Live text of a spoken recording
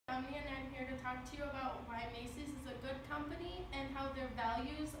talk to you about why Macy's is a good company and how their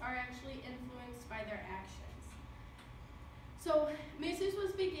values are actually influenced by their actions. So Macy's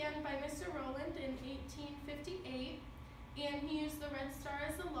was began by Mr. Rowland in 1858, and he used the red star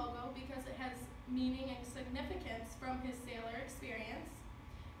as a logo because it has meaning and significance from his sailor experience.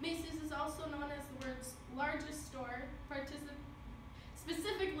 Macy's is also known as the world's largest store,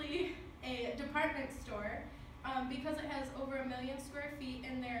 specifically a department store, because it has over 1 million square feet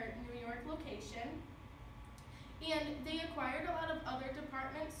in their New York location. And they acquired a lot of other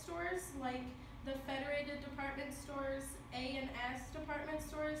department stores like the Federated Department Stores, A&S department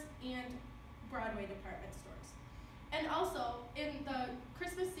stores, and Broadway department stores. And also, in the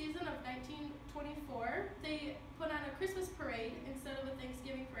Christmas season of 1924, they put on a Christmas parade instead of a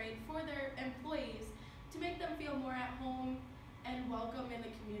Thanksgiving parade for their employees to make them feel more at home and welcome in the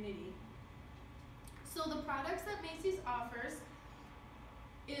community. So the products that Macy's offers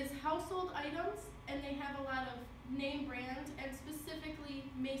is household items, and they have a lot of name brand and specifically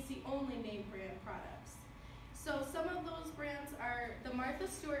Macy only name brand products. So some of those brands are the Martha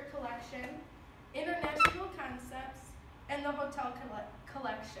Stewart Collection, International Concepts, and the Hotel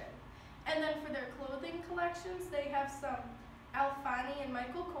Collection. And then for their clothing collections, they have some Alfani and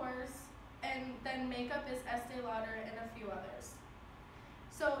Michael Kors, and then makeup is Estee Lauder and a few others.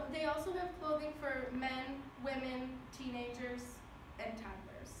 So they also have clothing for men, women, teenagers, and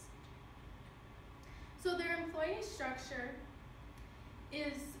toddlers. So their employee structure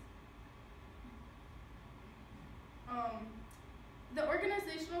is the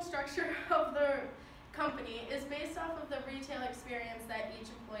organizational structure of the company is based off of the retail experience that each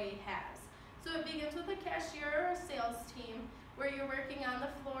employee has. So it begins with a cashier or a sales team where you're working on the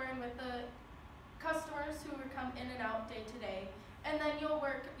floor and with the customers who would come in and out day to day. And then you'll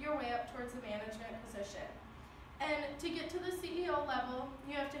work your way up towards a management position. And to get to the CEO level,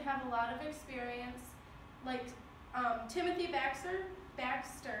 you have to have a lot of experience, like Timothy Baxter,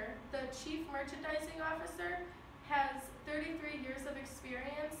 the Chief Merchandising Officer, has 33 years of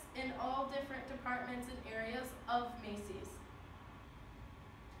experience in all different departments and areas of Macy's.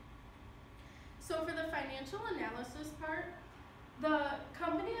 So for the financial analysis part, the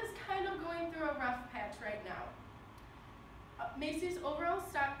company is kind of going through a rough patch right now. Macy's overall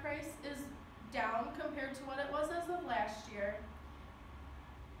stock price is down compared to what it was as of last year.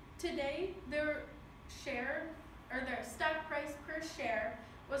 Today, their stock price per share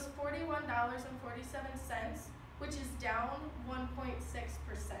was $41.47, which is down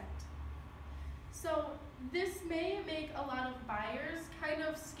 1.6%. So this may make a lot of buyers kind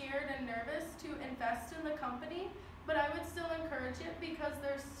of scared and nervous to invest in the company, but I would still encourage it because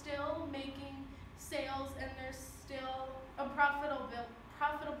they're still making sales and they're still a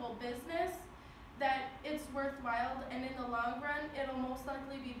profitable business that it's worthwhile, and in the long run it'll most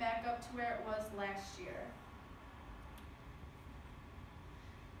likely be back up to where it was last year.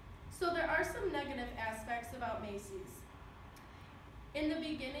 So there are some negative aspects about Macy's. In the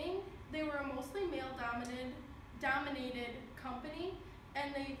beginning, they were a mostly male-dominated company,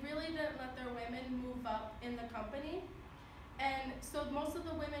 and they really didn't let their women move up in the company. And so most of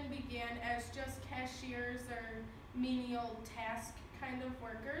the women began as just cashiers or menial task kind of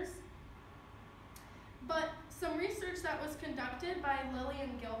workers. But some research that was conducted by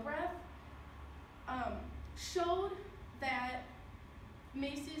Lillian Gilbreth showed that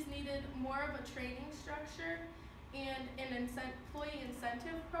Macy's needed more of a training structure and an employee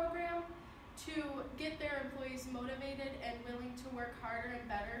incentive program to get their employees motivated and willing to work harder and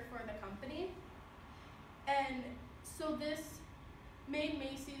better for the company. And so this made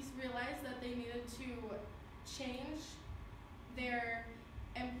Macy's realize that they needed to change their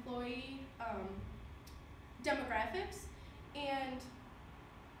employee demographics and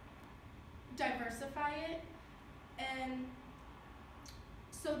diversify it, and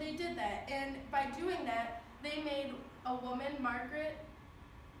so they did that. And by doing that, they made a woman, Margaret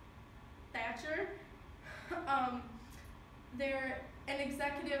Thatcher, they're an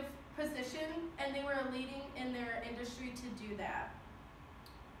executive position, and they were leading in their industry to do that.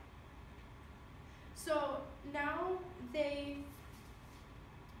 So now they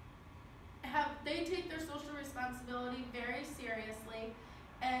take their social responsibility very seriously,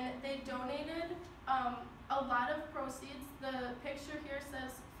 and they donated a lot of proceeds. The picture here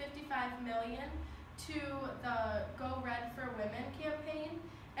says $55 million to the Go Red for Women campaign,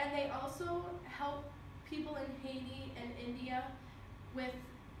 and they also help people in Haiti and India with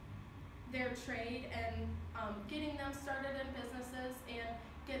their trade and getting them started in businesses and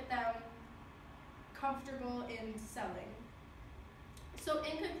get them comfortable in selling. So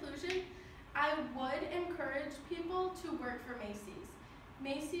in conclusion, I would encourage people to work for Macy's.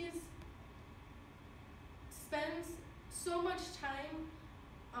 Macy's spends so much time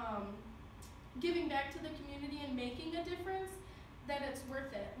giving back to the community and making a difference that it's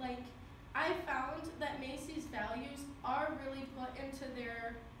worth it. Like, I found that Macy's values are really put into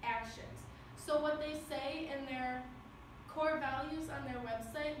their actions. So what they say in their core values on their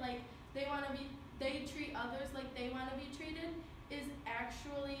website, like they treat others like they want to be treated, is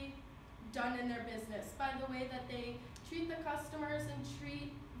actually done in their business by the way that they treat the customers and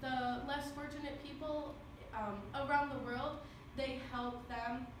treat the less fortunate people around the world. They help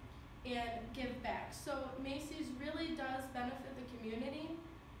them and give back. So Macy's really does benefit the community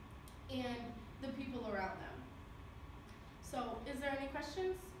and the people around them. So is there any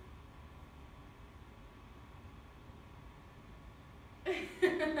questions?